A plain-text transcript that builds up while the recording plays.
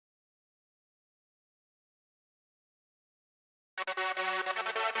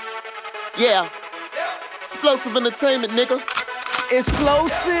Yeah. Xplosiv entertainment, nigga.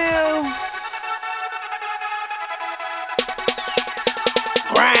 Xplosiv.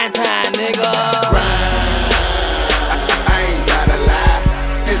 Grind time, nigga. I ain't gotta lie.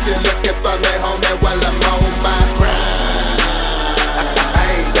 If you're looking for me, homie, well, I'm on my grind. I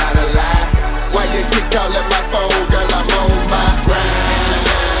ain't gotta lie. Why you keep calling my phone, girl? I'm on my grind.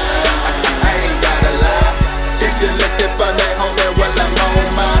 I ain't gotta lie. If you're looking for me, homie, well, I'm on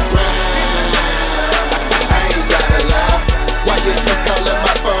my grind. I ain't gotta lie. Why you keep calling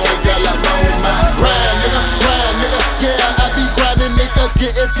my phone, girl? I'm on my grind, nigga. Yeah, I be grinding, nigga.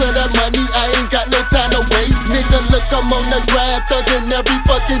 Getting to that money, I ain't got no time to waste. Nigga, look, I'm on the grind, thugging every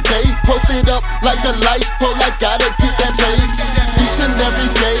fucking day. Posted up like a light pole, I gotta get that paid. Each and every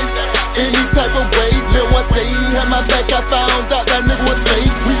day, any type of way. Lil' one say he had my back, I found out that nigga was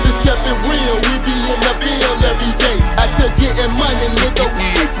fake. We just kept it real, we be in the bill every day. I took getting money, nigga, we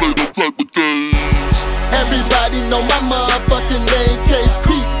ain't play them type of games. Everybody know my motherfucking name,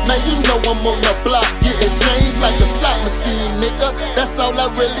 KP. Now you know I'm on the block, getting changed like a slot machine, nigga. That's all I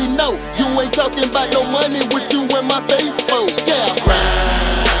really know. You ain't talking about no money with you in my face, folks. Yeah,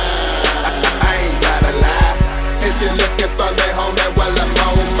 I ain't gotta lie. If you're looking for me, homie, well, I'm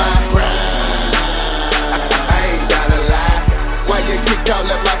on my grind. I ain't gotta lie. Why you keep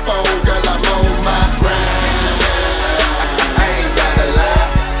calling my phone, girl? I'm on my grind. I ain't gotta lie.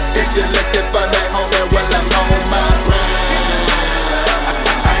 If you're looking for me, homie, well, I'm on my grind.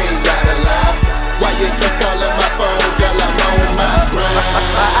 I ain't gotta lie. Why you keep calling my phone, girl? I'm on my grind.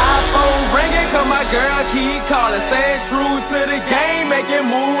 My iPhone ringing 'cause my girl keep calling. Staying true to the game, making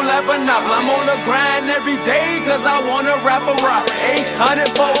move like Monopoly. I'm on the grind every day 'cause I wanna rap a rock. 800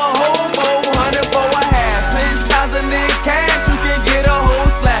 for a whole, 400 for a half. 6,000 in cash, you can get a whole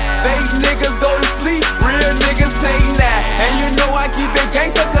slap. Fake niggas go to sleep, real niggas take nap. And you know I keep it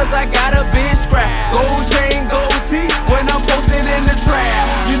gangsta 'cause I got a big scrap. Gold chain, gold teeth when I'm posted in the trap.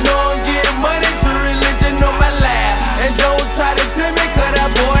 You know I'm getting money, true religion on my lap. And don't try to tell me 'cause that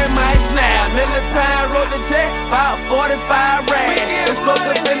boy might snap. Military wrote the check, about 45 racks.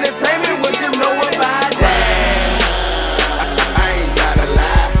 Xplosiv entertainment, what you know about that? I ain't gotta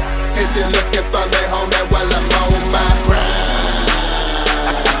lie. If you're looking for me, homie, well, I'm on my grind.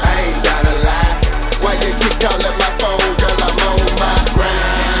 I ain't gotta lie. Why you keep calling my phone, girl? I'm on my grind.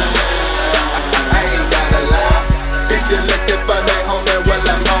 I ain't gotta lie. If you're looking for me, homie, well,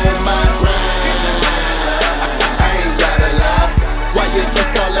 I'm on my grind. I ain't gotta lie. Why you keep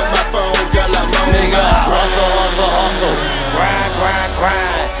calling my phone, girl? I'm on Nigga, my grind. hustle.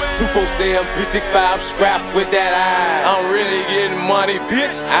 Grind. 247, 365, scrap with that eye. I'm really getting money,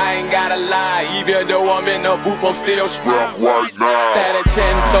 bitch. I ain't gotta lie. Even though I'm in the booth, I'm still scrap right now. Had it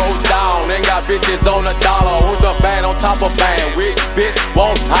 10 toes down, and got bitches on the dollar. Who's the band on top of band? Which bitch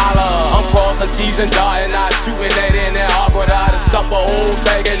won't holler? I'm crossing T's and dotting, not shooting that in there awkward. I done stuff a whole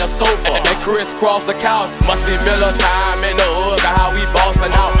bag in the sofa. And crisscross the couch. Must be Miller time in the hood, how we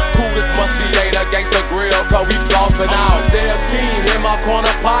bossing out. Coolest must be a gangsta grill, 'cause we flossing out. 17 in my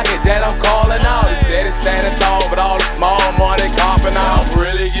corner pocket that I'm calling out. He said it's standing tall, but all the small money copping out. I'm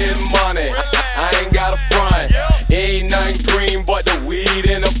really getting money, I ain't got a front. Ain't nothing green but the weed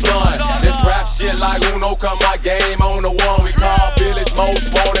in the blunt. This rap shit like Uno, 'cause my game on the one. We call Village most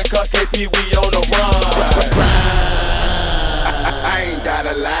wanted, 'cause KP we on the run. I ain't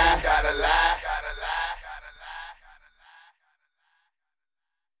gotta lie.